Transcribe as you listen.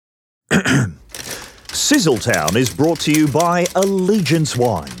Sizzletown is brought to you by Allegiance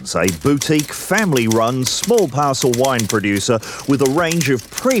Wines, a boutique, family-run, small parcel wine producer with a range of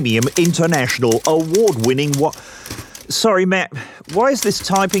premium, international, award-winning Sorry, Matt, why is this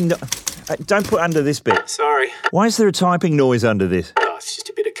typing... don't put under this bit. Sorry. Why is there a typing noise under this? Oh, it's just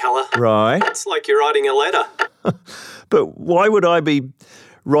a bit of colour. Right. It's like you're writing a letter. But why would I be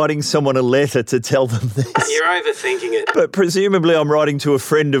writing someone a letter to tell them this? You're overthinking it. But presumably I'm writing to a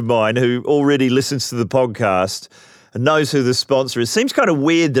friend of mine who already listens to the podcast and knows who the sponsor is. Seems kind of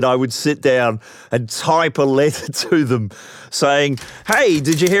weird that I would sit down and type a letter to them saying, hey,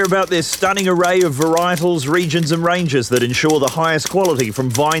 did you hear about this stunning array of varietals, regions and ranges that ensure the highest quality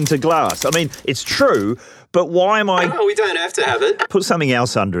from vine to glass? I mean, it's true, but why am I... Oh, we don't have to have it. Put something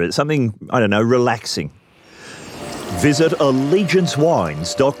else under it, something, I don't know, relaxing. Visit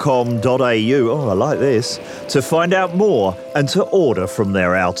allegiancewines.com.au, oh, I like this, to find out more and to order from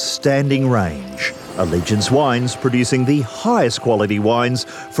their outstanding range. Allegiance Wines, producing the highest quality wines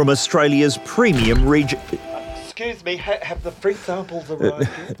from Australia's premium region... Excuse me, have the free samples arrived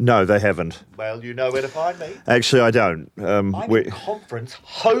yet? No, they haven't. Well, you know where to find me. Actually, I don't. I'm in conference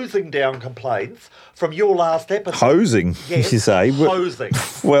hosing down complaints from your last episode. Hosing, yes, you say? Hosing.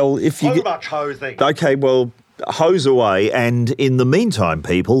 Well, if you... So much hosing. Okay, well... hose away, and in the meantime,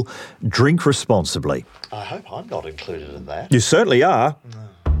 people, drink responsibly. I hope I'm not included in that. You certainly are.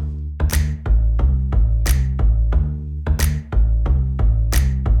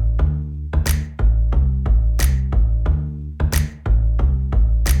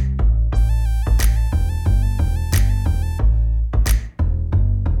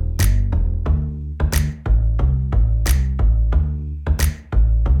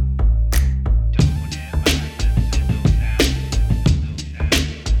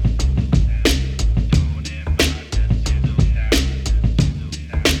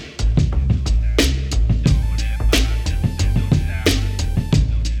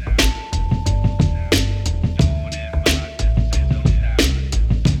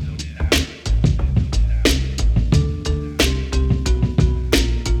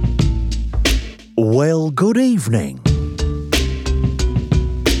 Well, good evening.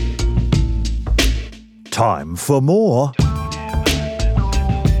 Time for more.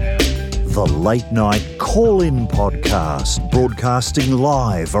 The Late Night Call-In Podcast, broadcasting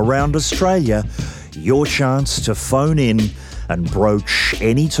live around Australia. Your chance to phone in and broach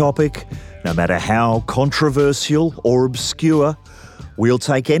any topic, no matter how controversial or obscure. We'll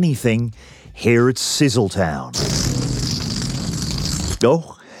take anything here at Sizzletown.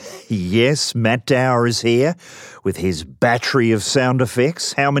 Oh, yes, Matt Dower is here with his battery of sound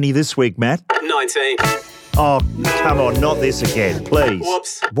effects. How many this week, Matt? 19. Oh, come on, not this again, please.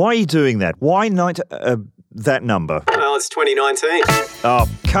 Whoops. Why are you doing that? Why that number? Well, it's 2019. Oh,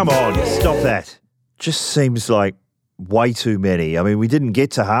 come on, stop that. Just seems like way too many. I mean, we didn't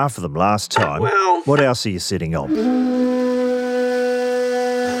get to half of them last time. Well... What else are you sitting on?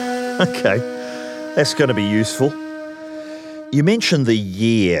 Okay, that's going to be useful. You mentioned the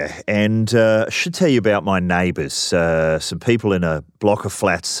year, and I should tell you about my neighbours, some people in a block of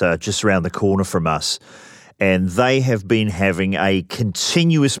flats just around the corner from us, and they have been having a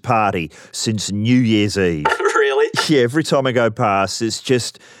continuous party since New Year's Eve. Really? Yeah, every time I go past, it's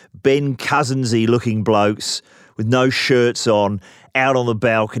just Ben Cousins-y looking blokes with no shirts on, out on the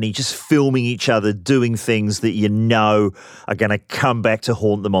balcony, just filming each other, doing things that you know are going to come back to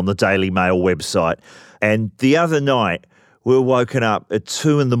haunt them on the Daily Mail website. And the other night, we were woken up at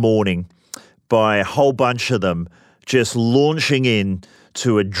 2 a.m. by a whole bunch of them just launching in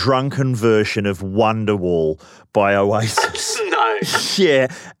to a drunken version of Wonderwall by Oasis. No. Yeah,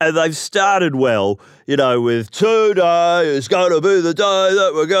 and they've started well, you know, with today is going to be the day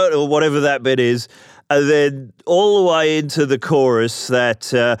that we're going to, or whatever that bit is. And then all the way into the chorus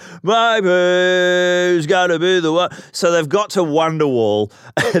that maybe it's going to be the one. So they've got to Wonderwall,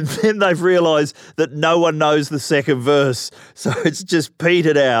 and then they've realised that no one knows the second verse. So it's just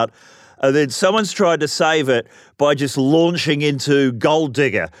petered out. And then someone's tried to save it by just launching into Gold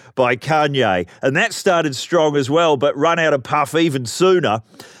Digger by Kanye. And that started strong as well, but run out of puff even sooner.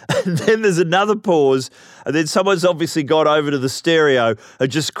 And then there's another pause. And then someone's obviously got over to the stereo and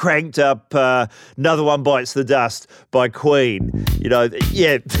just cranked up Another One Bites the Dust by Queen. You know,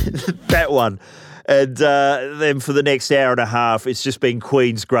 yeah, that one. And then for the next hour and a half, it's just been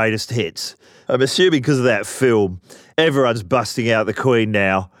Queen's greatest hits. I'm assuming because of that film, everyone's busting out the Queen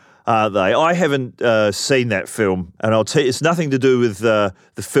now. Aren't they? I haven't seen that film, and I'll tell you, it's nothing to do with the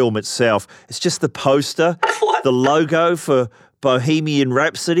film itself. It's just the poster, the logo for Bohemian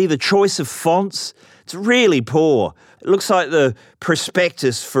Rhapsody, the choice of fonts. It's really poor. It looks like the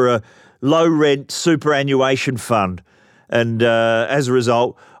prospectus for a low-rent superannuation fund. And as a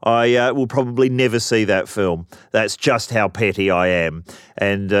result, I will probably never see that film. That's just how petty I am.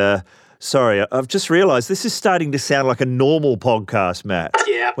 And sorry, I've just realised this is starting to sound like a normal podcast, Matt.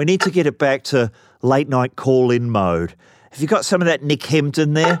 Yeah. We need to get it back to late-night call-in mode. Have you got some of that Nick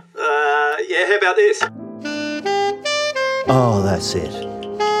Hempton there? Yeah, how about this? Oh, that's it.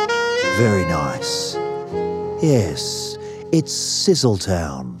 Very nice. Yes, it's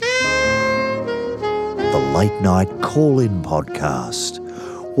Sizzletown. The Late Night Call-In Podcast.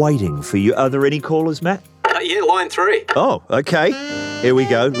 Waiting for you. Are there any callers, Matt? Yeah, line 3. Oh, okay. Here we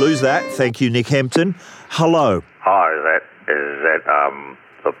go. Lose that. Thank you, Nick Hempton. Hello. Hi, is that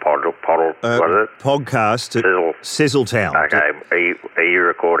the poddle, what is it? Podcast at Sizzle. Sizzletown. Okay, are you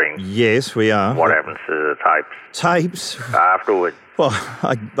recording? Yes, we are. What happens to the tapes Tapes? afterwards? Well,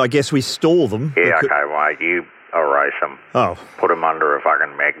 I guess we store them. Yeah, okay, mate, you erase them. Oh, Put them under a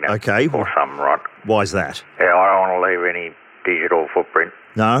fucking magnet. Okay. Or something, right? why's that? Yeah, I don't want to leave any digital footprint.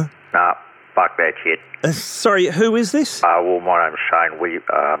 No? Nah, fuck that shit. Sorry, who is this? Well, my name's Shane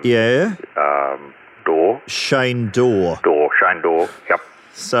Yeah, Dorr. Shane Dorr. Shane Dorr, yep.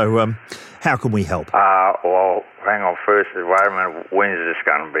 So, how can we help? Well, hang on first. Wait a minute. When's this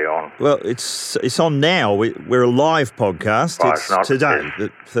going to be on? Well, it's on now. We're a live podcast. Oh, it's it's not- today,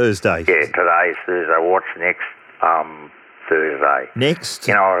 Thursday. Yeah, today's Thursday. What's next? Thursday. Next,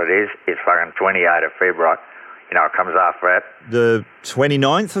 You know what it is? It's fucking 28th of February. You know, it comes after that. the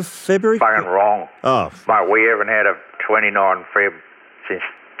 29th of February? Fucking wrong. Oh, Mate, we haven't had a 29 Feb since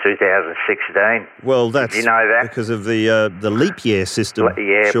 2016. well, that's you know that? because of the leap year system,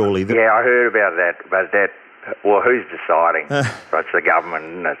 Yeah, surely. yeah, I heard about that. But well, who's deciding? That's the government,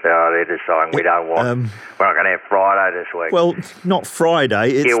 isn't it? They're deciding we don't want. We're not going to have Friday this week. Well, not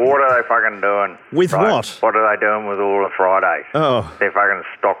Friday. It's yeah, what are they fucking doing? With what? What are they doing with all the Fridays? Oh, They're fucking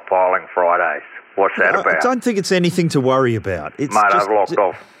stockpiling Fridays. What's that I about? don't think it's anything to worry about. It's Mate, just, I've locked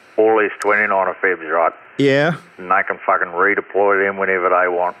off all these 29 of Febs, right? Yeah, And they can fucking redeploy them whenever they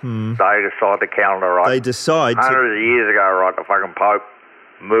want. They decide the calendar, right? they decide to. Hundreds of years ago, right, the fucking Pope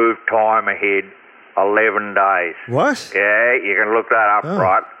moved time ahead 11 days. What? Yeah, you can look that up, Oh.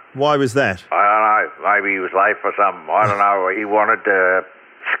 right? Why was that? I don't know. Maybe he was late for something. I don't know. He wanted to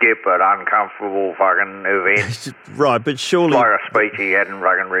skip an uncomfortable fucking event. Right, but surely. Like a speech he hadn't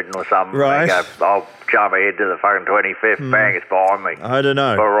fucking written or something. Right. He goes, I'll jump ahead to the fucking 25th. Bang, it's behind me. I don't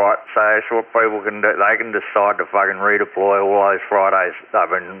know. All right, so that's what people can do. They can decide to fucking redeploy all those Fridays they've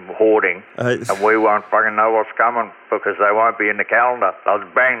been hoarding, and we won't fucking know what's coming because they won't be in the calendar. They'll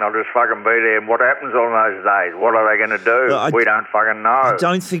just fucking be there. And what happens on those days? What are they going to do? Well, we don't fucking know. I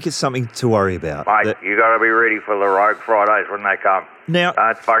don't think it's something to worry about. Mate, you got to be ready for the rogue Fridays when they come. Now,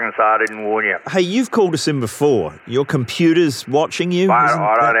 Don't fucking say I didn't warn you. hey, you've called us in before. Your computer's watching you? Mate, Isn't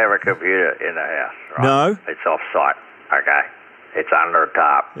I that- don't have a computer in the house. Right? No? It's off-site, okay? It's under a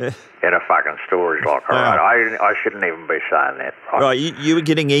tarp Yeah. in a fucking storage locker, Wow. right? I shouldn't even be saying that, right? Right, you were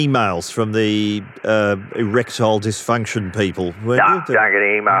getting emails from the erectile dysfunction people, weren't No, you? don't get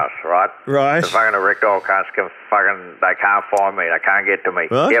emails, right? Right. The fucking erectile cunts they can't find me, they can't get to me.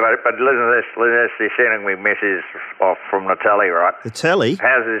 What? Yeah, but listen to this, they're sending me messages off from the telly, right? The telly?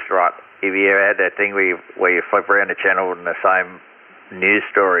 How's this, right? Have you ever had that thing where you flip around the channel and the same news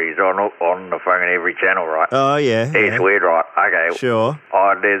stories on the fucking every channel, right? Oh, yeah. It's weird, right? Okay. Sure.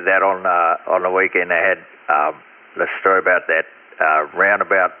 I did that on the weekend. They had the story about that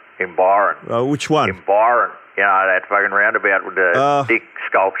roundabout in Byron. Oh, which one? In Byron, you know, that fucking roundabout with the dick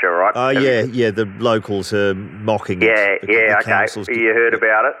sculpture, right? Oh, yeah, the locals are mocking Yeah, it. yeah, The okay. council's- You heard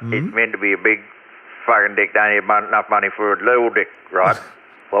about it. It's meant to be a big fucking dick. Don't have enough money for a little dick, right?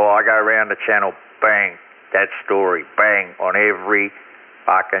 Well, I go around the channel, bang, that story, bang, on every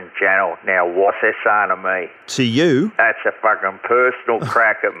fucking channel. Now, what's that saying to me? To you? That's a fucking personal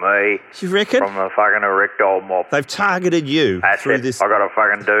crack at me You reckon? from the fucking erectile mob. They've targeted you That's through it. this. I got a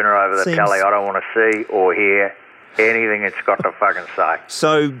fucking dooner over the Seems- telly. I don't want to see or hear anything it's got to fucking say.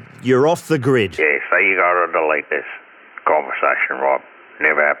 So you're off the grid. Yeah, so you got to delete this conversation, Rob.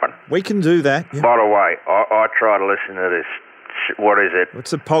 Never happened. We can do that. Yeah. By the way, I tried to listen to this. What is it?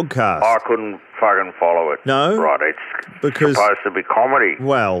 It's a podcast. I couldn't fucking follow it. No? Right, it's Because- supposed to be comedy.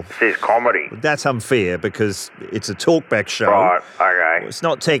 Well, It says comedy. that's unfair because it's a talkback show. Right, okay. It's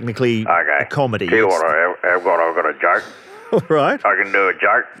not technically Okay. a comedy. Tell you It's- what, I've got a joke. All right. I can do a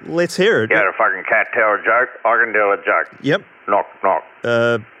joke. Let's hear it. You had a fucking cat tell a joke. I can tell a joke. Yep. Knock, knock.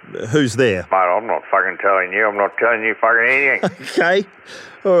 Who's there? Mate, I'm not fucking telling you. I'm not telling you fucking anything. Okay.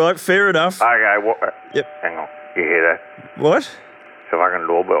 All right. Fair enough. Okay, what? Yep. Hang on. You hear that? What? It's a fucking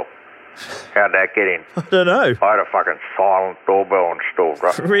doorbell. How'd that get in? I don't know. I had a fucking silent doorbell installed,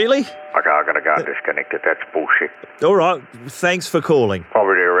 right? Really? Okay, I gotta go and disconnect it. That's bullshit. All right. Thanks for calling.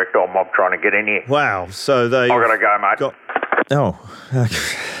 Probably the erectile mob trying to get in here. Wow. So they. I gotta go, mate.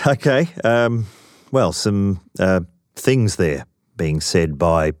 Okay. Well, some things there being said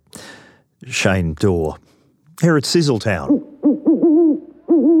by Shane Dorr here at Sizzletown.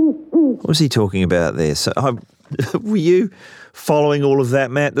 What was he talking about there? So, were you following all of that,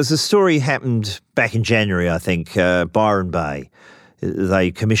 Matt? There's a story happened back in January, I think, Byron Bay.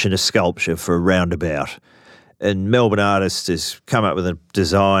 They commissioned a sculpture for a roundabout, and Melbourne artist has come up with a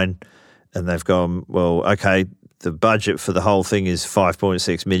design, and they've gone, well, okay, the budget for the whole thing is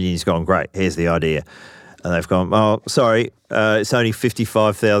 $5.6 million. He's gone, great, here's the idea. And they've gone, oh, sorry, it's only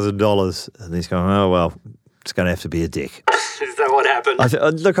 $55,000. And he's gone, oh, well, it's going to have to be a dick. Is that what happened?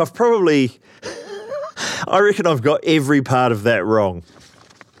 Look, I reckon I've got every part of that wrong.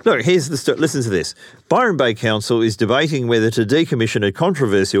 Look, here's the story. Listen to this. Byron Bay Council is debating whether to decommission a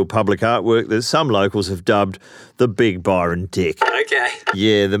controversial public artwork that some locals have dubbed the Big Byron Dick. Okay.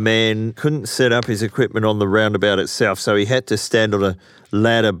 Yeah, the man couldn't set up his equipment on the roundabout itself, so he had to stand on a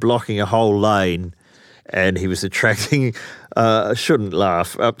ladder blocking a whole lane, and he was attracting, I shouldn't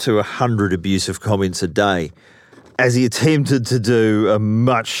laugh, up to 100 abusive comments a day, as he attempted to do a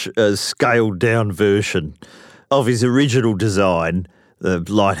much scaled-down version of his original design, the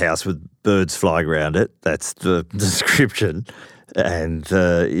lighthouse with birds flying around it. That's the description. And,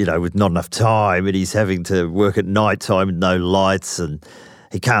 with not enough time, and he's having to work at night time with no lights, and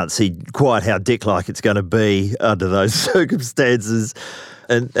he can't see quite how dick-like it's going to be under those circumstances.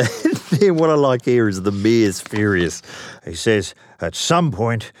 And then what I like here is the mayor's furious. He says, at some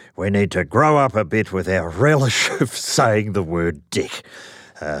point, we need to grow up a bit with our relish of saying the word dick.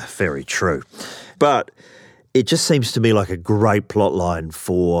 Very true. But it just seems to me like a great plotline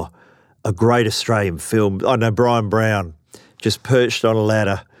for a great Australian film. I know Brian Brown just perched on a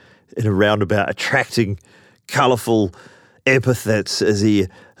ladder in a roundabout, attracting colourful epithets as he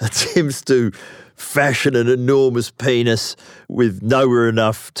attempts to fashion an enormous penis with nowhere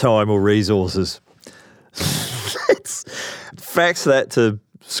enough time or resources. Let's fax that to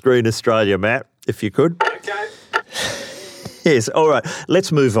Screen Australia, Matt, if you could. Okay. Yes, all right.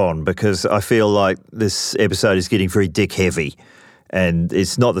 Let's move on, because I feel like this episode is getting very dick heavy, and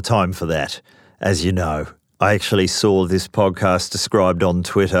it's not the time for that, as you know. I actually saw this podcast described on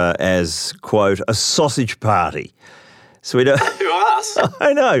Twitter as, quote, a sausage party. So we don't... Who us?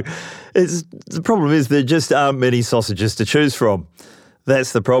 I know. The problem is there just aren't many sausages to choose from.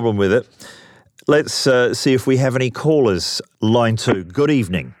 That's the problem with it. Let's see if we have any callers. Line 2. Good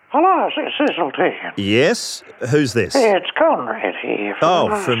evening. Hello, Sizzletown. Yes? Who's this? Yeah, it's Conrad here.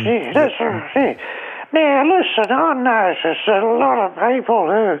 From... Yeah, that's right. Now, listen, I noticed that a lot of people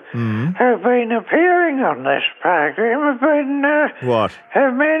who've been appearing on this program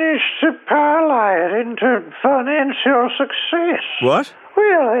have managed to parlay it into financial success. What?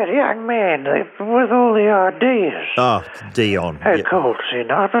 Well, that young man with all the ideas. Oh, Dion. Of course,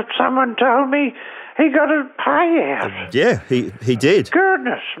 but someone told me he got a payout. Yeah, he did.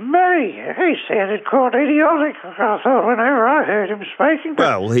 Goodness me, he sounded quite idiotic, I thought, whenever I heard him speaking.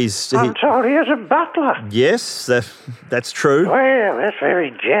 Well, I'm told he has a butler. Yes, that's true. Well, that's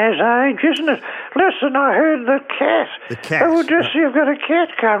very jazz age, isn't it? Listen, I heard the cat. The cat? Oh, just you've got a cat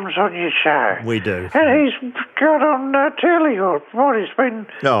comes on your show. We do. And he's got on telly, or what, he's been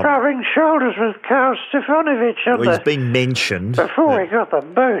rubbing shoulders with Carl Stefanovic on he's been mentioned. Before he got the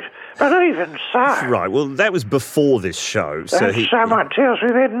boot. But even so... Right, well, that was before this show. So someone tells me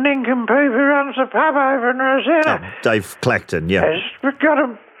that nincompoop who runs the pub over in Rosanna... Dave Clacton, yeah. ...has got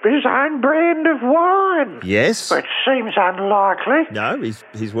his own brand of wine. Yes. Which seems unlikely. No,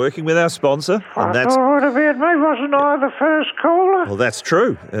 he's working with our sponsor. I thought, what about me? Wasn't I the first caller? Well, that's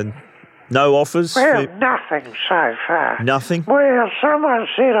true. And no offers? Well, nothing so far. Nothing? Well, someone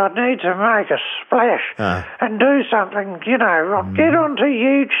said I'd need to make a splash and do something, get onto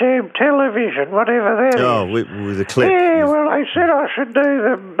YouTube, television, whatever that is. Oh, with a clip. Yeah, well, they said I should do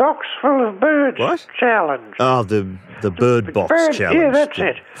the box full of birds challenge. Oh, the bird box challenge. Yeah, that's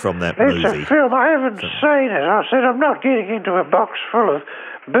it. From that movie. It's a film. I haven't seen it. I said I'm not getting into a box full of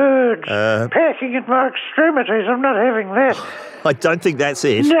birds pecking at my extremities. I'm not having that. I don't think that's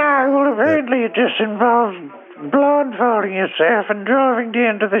it. No, well, apparently it just involves blindfolding yourself and driving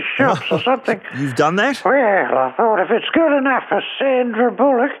down to the shops or something. You've done that? Well, I thought if it's good enough for Sandra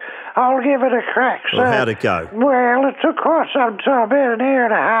Bullock, I'll give it a crack. Well, how'd it go? Well, it took quite some time, about an hour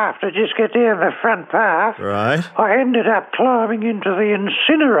and a half. enough to just get down the front path. Right. I ended up climbing into the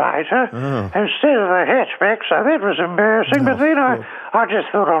incinerator instead of the hatchback, so that was embarrassing. But then I just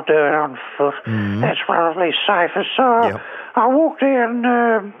thought I'll do it on foot. That's probably safer. So I walked down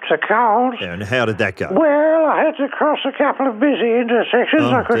to Coles. Yeah, and how did that go? Well, I had to cross a couple of busy intersections.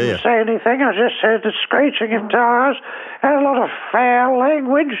 I couldn't say anything. I just heard the screeching of tyres and a lot of foul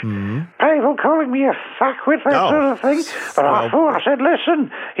language. People calling me a fuckwit, that sort of thing. But I thought, I said, listen,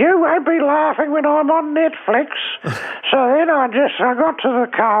 you won't be laughing when I'm on Netflix. So then I got to the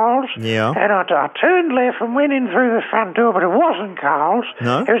Coles. Yeah. And I turned left and went in through the front door, but it wasn't Coles.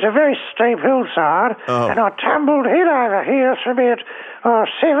 No? It was a very steep hillside. And I tumbled head over heels for about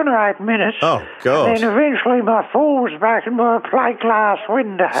 7 or 8 minutes. Oh, God. And then eventually my fall was broken by a plate glass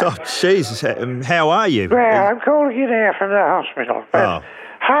window. Oh, Jesus. How are you? Well, I'm calling you now from the hospital. But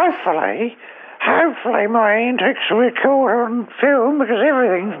hopefully my antics will be caught on film, because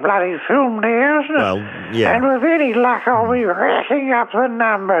everything's bloody filmed now, isn't it? Well, yeah. And with any luck, I'll be racking up the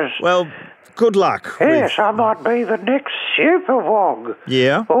numbers. Well, good luck. Yes, I might be the next Superwog.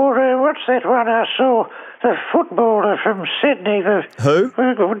 Yeah? Or what's that one I saw? The footballer from Sydney. Who?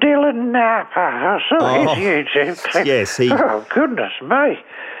 Dylan Napa. I saw his YouTube clip. Yes, he... Oh, goodness me.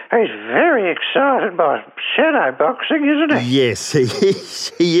 He's very excited by shadow boxing, isn't he? Yes,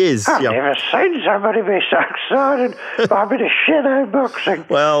 he is. I've never seen somebody be so excited by a bit of shadow boxing.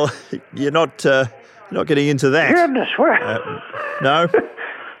 Well, you're not getting into that. Goodness, well... No?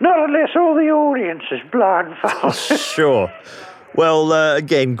 Not unless all the audience is blindfolded. Sure. Well,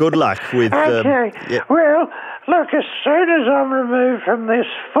 again, good luck with... Okay. Well, look, as soon as I'm removed from this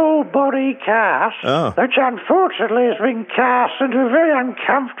full-body cast, which unfortunately has been cast into a very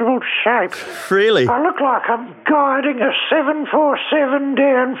uncomfortable shape... Really? I look like I'm guiding a 747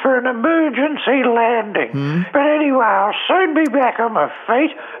 down for an emergency landing. But anyway, I'll soon be back on my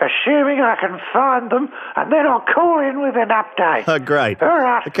feet, assuming I can find them, and then I'll call in with an update. Oh, great. All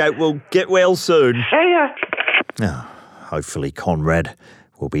right. Okay, well, get well soon. See ya. Oh, hopefully Conrad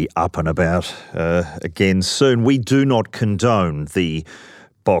will be up and about again soon. We do not condone the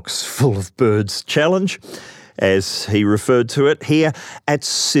box full of birds challenge, as he referred to it, here at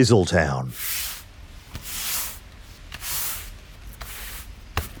Sizzletown.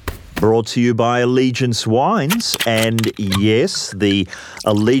 Brought to you by Allegiance Wines, and yes, the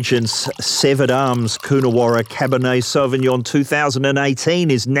Allegiance Severed Arms Coonawarra Cabernet Sauvignon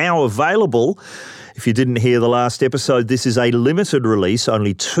 2018 is now available. If you didn't hear the last episode, this is a limited release,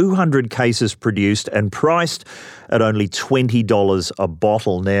 only 200 cases produced and priced at only $20 a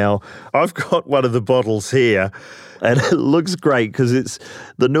bottle. Now, I've got one of the bottles here, and it looks great because it's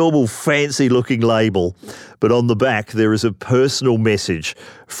the normal fancy-looking label, but on the back there is a personal message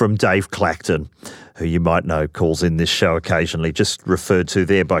from Dave Clacton, who you might know calls in this show occasionally, just referred to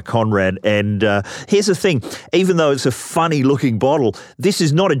there by Conrad. And here's the thing, even though it's a funny-looking bottle, this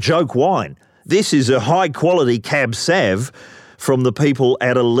is not a joke wine. This is a high-quality Cab Sav from the people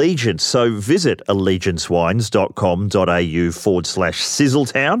at Allegiance. So visit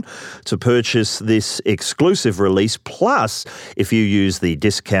allegiancewines.com.au/Sizzletown to purchase this exclusive release. Plus, if you use the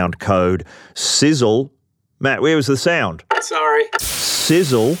discount code SIZZLE... Matt, where was the sound? Sorry.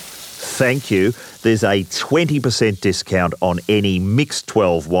 SIZZLE, thank you. There's a 20% discount on any mixed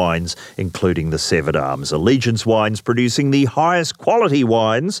 12 wines, including the Severed Arms. Allegiance Wines producing the highest quality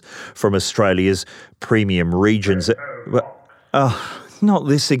wines from Australia's premium regions. Oh, not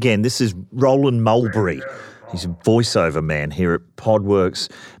this again. This is Roland Mulberry. He's a voiceover man here at Podworks.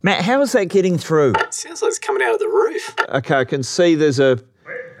 Matt, how is that getting through? It sounds like it's coming out of the roof. Okay, I can see there's an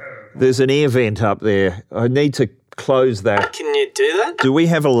air vent up there. I need to close that. Can you do that? Do we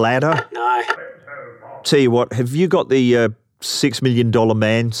have a ladder? No. Tell you what, have you got the $6 Million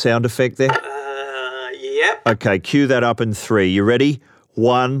Man sound effect there? Yep. Okay, cue that up in 3. You ready?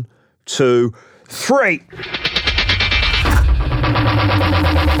 1, 2, 3.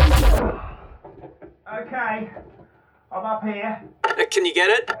 Okay, I'm up here. Can you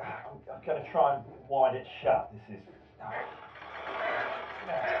get it? I'm going to try and wind it shut. This is...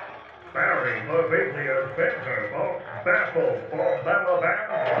 Barry, Mobilio, Spencer, Box, Baffle, Bob, Balaban.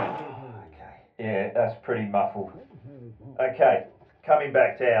 Okay, yeah, that's pretty muffled. Okay, coming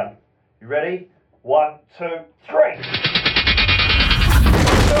back down. You ready? 1, 2, 3.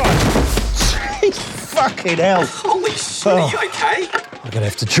 Oh, fucking hell. Holy shit, are you okay? I'm going to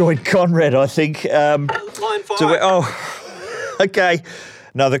have to join Conrad, I think. Line 5. Okay.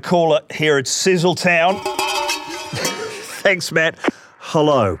 Another caller here at Sizzletown. Thanks, Matt.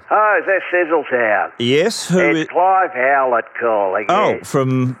 Hello. Oh, is that Sizzletown? Yes, It's Clive Howlett calling. Oh, yes.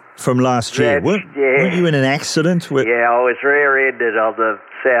 from last year. Weren't you in an accident? Yeah, I was rear-ended on the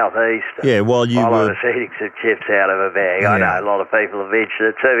southeast. Yeah, while I was eating some chips out of a bag. Yeah. I know a lot of people have mentioned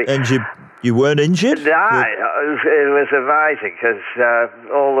it to me. And you weren't injured? No, it was amazing because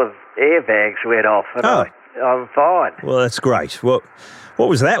all the airbags went off and I'm fine. Well, that's great. What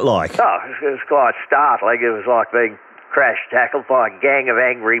was that like? Oh, it was quite startling. It was like being crash-tackled by a gang of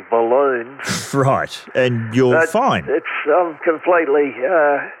angry balloons. Right, and you're fine. I'm completely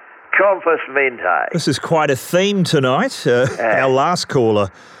compos mente. This is quite a theme tonight. Our last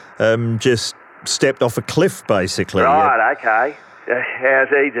caller just stepped off a cliff, basically. Right, okay. How's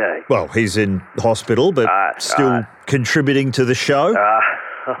he doing? Well, he's in hospital, but still contributing to the show.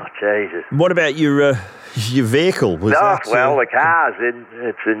 Oh, Jesus. What about your vehicle? The car's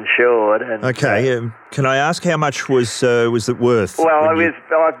it's insured. And, okay. Can I ask how much was it worth? Well,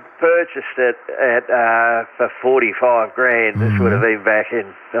 I purchased it for $45,000. This would have been back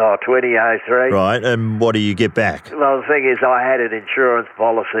in 2003. Right. And what do you get back? Well, the thing is, I had an insurance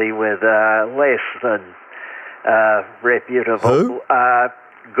policy with less than reputable. Who?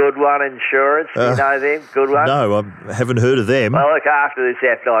 Good One Insurance. Do you know them? Good One? No, I haven't heard of them. Well, look, after this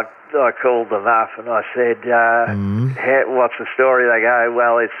happened, I called them up and I said, what's the story? They go,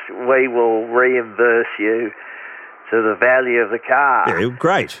 well, we will reimburse you to the value of the car. Yeah,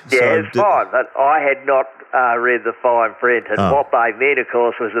 great. Yeah, So it's fine, but I had not read the fine print, and what they meant, of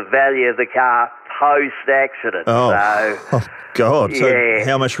course, was the value of the car post-accident. Oh, God. So yeah.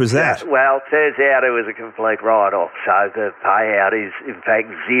 how much was that? Well, it turns out it was a complete write-off, so the payout is, in fact,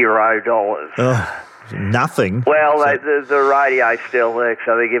 $0. Oh, nothing. Well, the radio's still there,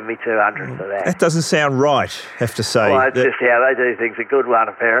 so they give me $200 for that. That doesn't sound right, I have to say. Well, it's just how they do things. A good one,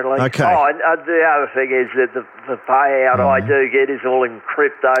 apparently. Okay. Oh, and the other thing is that the payout I do get is all in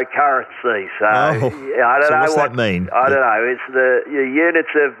cryptocurrency. So I don't know what's that mean? I don't know. It's your units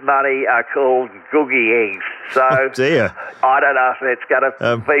of money are called googie eggs. So Oh, dear. I don't know if it's going to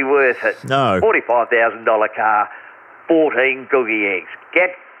be worth it. No. $45,000 car, 14 googie eggs.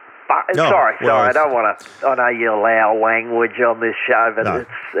 Sorry, well, I don't want to. I know you allow language on this show, but No.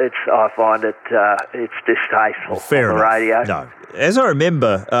 it's. I find it's distasteful Fair on the enough. radio. No. As I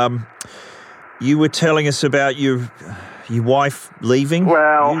remember, you were telling us about your wife leaving.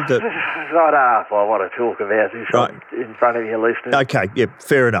 Well, You, I don't know if I want to talk about this in front of your listeners. Okay, yeah,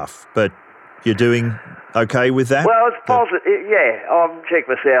 fair enough. But you're doing okay with that? Well, it's positive. Yeah, I'm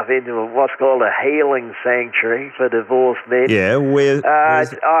checking myself into what's called a healing sanctuary for divorced men. Yeah, where's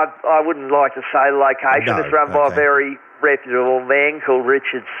I wouldn't like to say the location. No, It's run by a okay. very reputable man called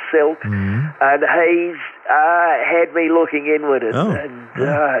Richard Silk, and he's had me looking inward and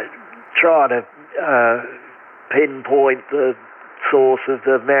trying to pinpoint the source of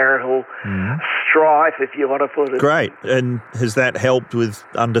the marital strife, if you want to put it. Great. And has that helped with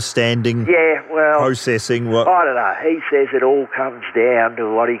understanding, processing what? I don't know. He says it all comes down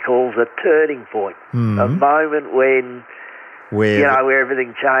to what he calls a turning point, a moment when where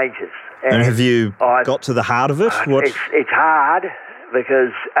everything changes. And have you got to the heart of it? It's hard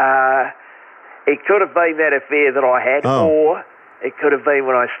because it could have been that affair that I had, or it could have been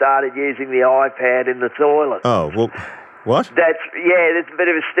when I started using the iPad in the toilet. Oh, well, what? That's a bit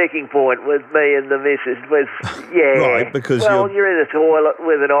of a sticking point with me and the missus. Right, because you're in the toilet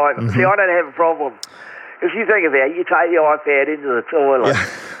with an iPad. See, I don't have a problem. Because you think about it, you take the iPad into the toilet,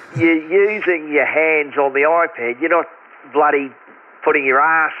 you're using your hands on the iPad, you're not bloody putting your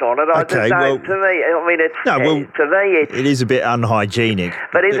ass on it. Okay, it is a bit unhygienic.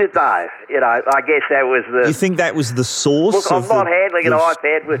 But is it though? I guess that was the... You think that was the source? Look, I'm not handling an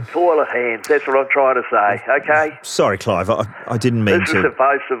iPad with toilet hands. That's what I'm trying to say, okay? Sorry, Clive, I didn't mean to. This is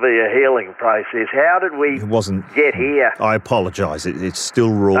supposed to be a healing process. How did we get here? I apologise. It's still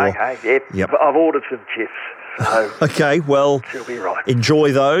raw. Okay, yep. I've ordered some chips. So okay, well, she'll be right.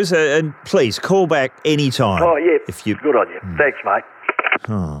 Enjoy those, and please call back any time. Oh, yeah, good on you. Thanks, mate.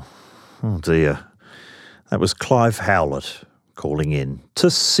 Oh dear. That was Clive Howlett calling in to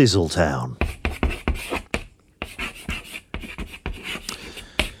Sizzletown.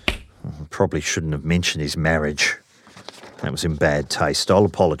 Probably shouldn't have mentioned his marriage. That was in bad taste. I'll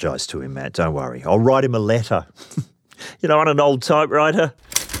apologise to him, Matt, don't worry. I'll write him a letter. On an old typewriter?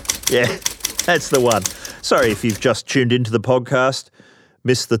 Yeah, that's the one. Sorry if you've just tuned into the podcast,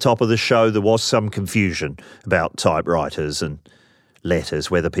 missed the top of the show. There was some confusion about typewriters and letters,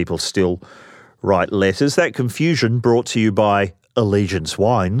 whether people still write letters. That confusion brought to you by Allegiance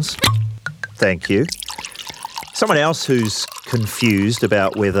Wines. Thank you. Someone else who's confused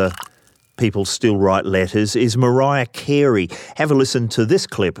about whether people still write letters is Mariah Carey. Have a listen to this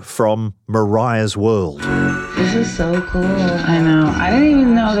clip from Mariah's World. This is so cool. I know. I didn't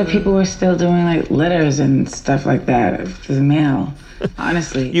even know that people were still doing like letters and stuff like that for the mail.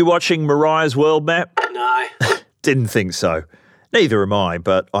 Honestly. You watching Mariah's World Map? No. Didn't think so. Neither am I,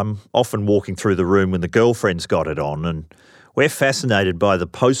 but I'm often walking through the room when the girlfriend's got it on, and we're fascinated by the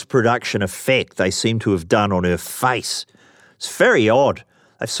post-production effect they seem to have done on her face. It's very odd.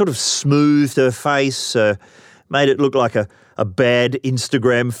 They've sort of smoothed her face, made it look like a bad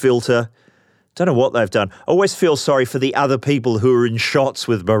Instagram filter. Don't know what they've done. I always feel sorry for the other people who are in shots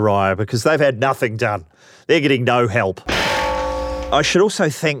with Mariah because they've had nothing done. They're getting no help. I should also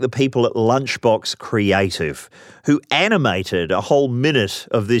thank the people at Lunchbox Creative who animated a whole minute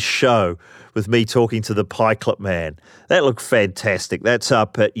of this show with me talking to the Pie Clip Man. That looked fantastic. That's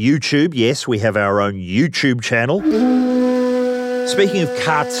up at YouTube. Yes, we have our own YouTube channel. Speaking of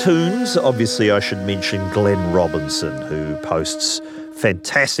cartoons, obviously I should mention Glenn Robinson, who posts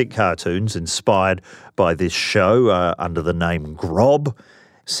fantastic cartoons inspired by this show under the name Grob.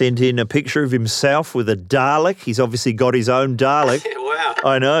 Sent in a picture of himself with a Dalek. He's obviously got his own Dalek. Wow.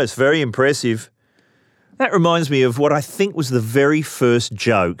 I know, it's very impressive. That reminds me of what I think was the very first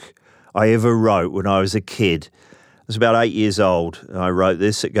joke I ever wrote when I was a kid. I was about 8 years old. I wrote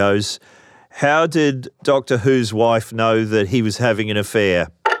this. It goes, how did Doctor Who's wife know that he was having an affair?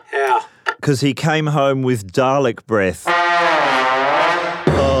 How? Because he came home with Dalek breath.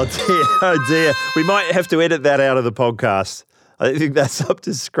 Oh dear. We might have to edit that out of the podcast. I think that's up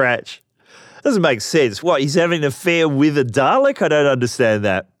to scratch. Doesn't make sense. What, he's having an affair with a Dalek? I don't understand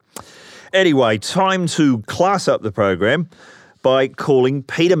that. Anyway, time to class up the program by calling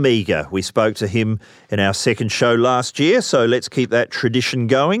Peter Meager. We spoke to him in our second show last year, so let's keep that tradition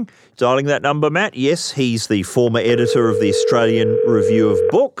going. Dialing that number, Matt. Yes, he's the former editor of the Australian Review of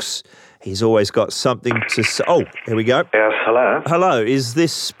Books. He's always got something to say. Oh, here we go. Yes, hello. Hello, is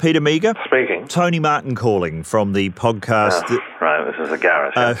this Peter Meager? Speaking. Tony Martin calling from the podcast. Right, this is a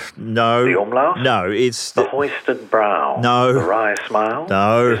Gareth. No. The umlaut? No, it's... The hoisted brow? No. The wry smile?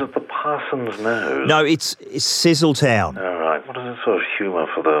 No. Is it the parson's nose? No, it's Sizzletown. All right. What is the sort of humour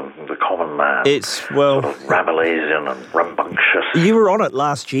for the common man? It's, well... Sort of Rabelaisian and rambunctious. You were on it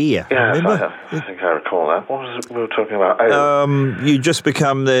last year, yes, remember? I think I recall that. What was it we were talking about? You just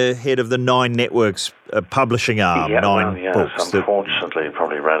become the head of the Nine Networks publishing arm, Nine Books. Unfortunately, you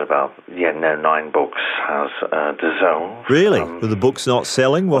probably read about, Nine Books has dissolved. Really? Were the books not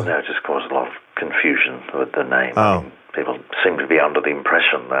selling? Well, no, it just caused a lot of confusion with the name. Oh. I mean, people seem to be under the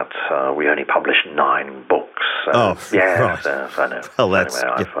impression that we only publish 9 books. Yes, right. I know. Well, that's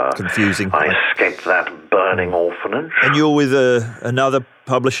anyway, confusing. I escaped that burning orphanage. And you're with another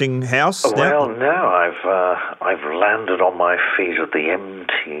publishing house now? Well, no, I've landed on my feet at the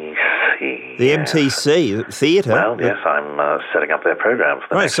MTC. The MTC theatre? Well, yes, I'm setting up their programmes.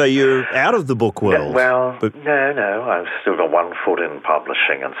 Right, so you're out of the book world. No, I've still got one foot in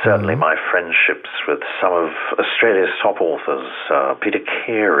publishing, and certainly my friendships with some of Australia's top authors, Peter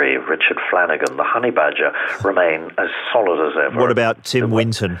Carey, Richard Flanagan, the Honey Badger, remain as solid as ever. What about Tim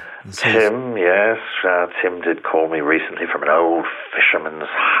Winton? Tim, yes. Tim did call me recently from an old fisherman's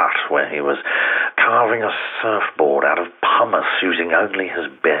hut where he was carving a surfboard out of pumice using only his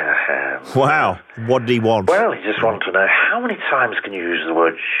bare hands. Wow. What did he want? Well, he just wanted to know how many times can you use the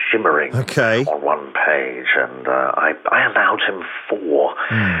word shimmering on one page, and I allowed him 4.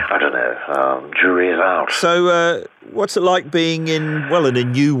 I don't know. Jury's out. So what's it like being in a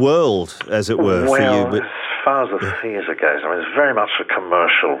new world, as it were, for you? As far as the theatre goes, I mean, it's very much a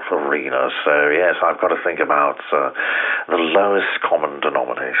commercial arena, so yes, I've got to think about the lowest common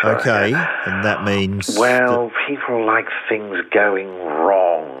denominator. Okay, and that means... Well, people like things going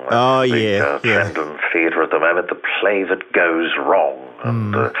wrong. Trend in theatre at the moment, the play that goes wrong.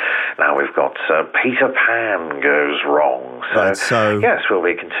 And now we've got Peter Pan goes wrong. So, yes, we'll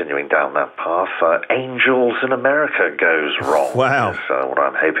be continuing down that path. Angels in America goes wrong. Wow. Is what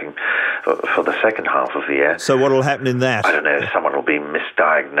I'm hoping for the second half of the year. So what will happen in that? I don't know. Someone will be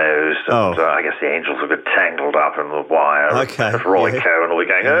misdiagnosed, and I guess the angels will get tangled up in the wire. Okay. And Roy Cohn will be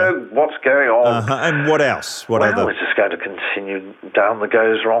going, what's going on? And what else? We're just going to continue down the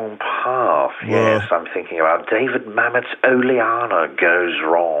goes wrong path. Yes, I'm thinking about David Mamet's Oleana goes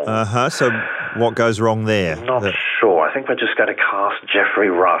wrong. So what goes wrong there? Not sure. I think we're just going to cast Geoffrey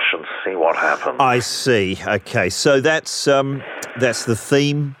Rush and see what happens. I see. Okay, so that's the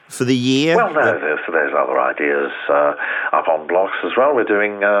theme for the year? Well, no, there's other ideas up on blocks as well. We're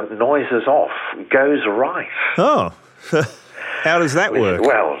doing Noises Off, Goes Right. Oh. How does that work?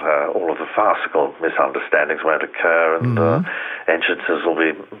 Well, all of the farcical misunderstandings won't occur, and entrances will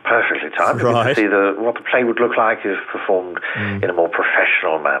be perfectly timed. Right. You can see what the play would look like if performed in a more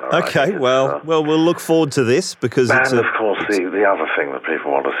professional manner. Okay, well, we'll look forward to this because and of course, the other thing that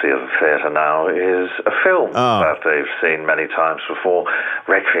people want to see at the theatre now is a film that they've seen many times before,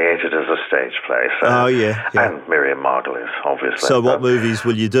 recreated as a stage play. So, and Miriam Margolyes, obviously. So what movies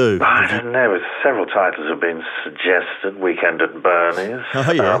will you do? I don't know. Several titles have been suggested. Weekend at Bernie's.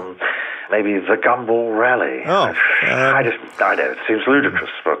 Oh, yeah. Maybe the Gumball Rally. I know it seems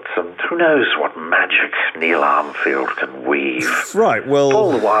ludicrous, but who knows what magic Neil Armfield can weave. Right, well...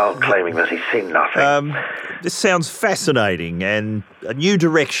 All the while claiming that he's seen nothing. This sounds fascinating and a new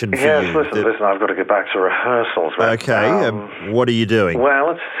direction for you. Yes, listen, I've got to get back to rehearsals. Okay, what are you doing?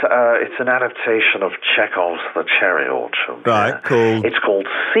 Well, it's an adaptation of Chekhov's The Cherry Orchard. Right, cool. It's called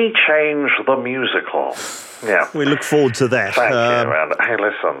Sea Change the Musical. Yeah. We look forward to that. Thank you. And hey,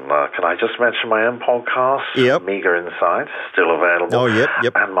 listen, can I just mention my own podcast? Yep. Meager Insights, still available. Oh, yep.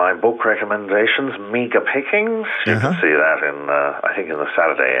 And my book recommendations, Meager Pickings. You can see that I think in the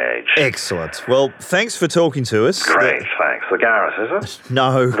Saturday Age. Excellent. Well, thanks for talking to us. Great, thanks. The Gareth, is it?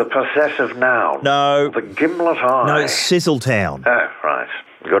 No. The possessive noun. No. The gimlet eye. No, it's Sizzletown. Oh, right.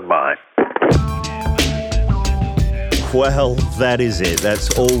 Goodbye. Well, that is it.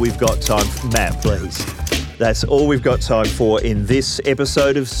 That's all we've got time for. Matt, please. That's all we've got time for in this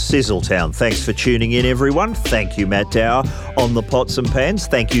episode of Sizzletown. Thanks for tuning in, everyone. Thank you, Matt Dower, on the pots and pans.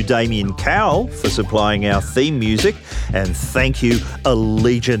 Thank you, Damien Cowell, for supplying our theme music. And thank you,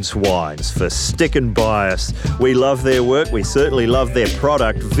 Allegiance Wines, for sticking by us. We love their work. We certainly love their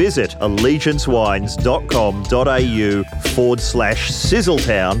product. Visit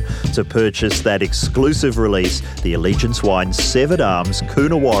allegiancewines.com.au/Sizzletown to purchase that exclusive release, the Allegiance Wines Severed Arms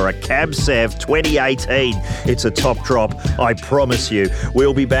Coonawarra Cab Sav 2018. It's a top drop, I promise you.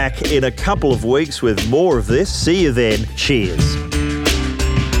 We'll be back in a couple of weeks with more of this. See you then. Cheers.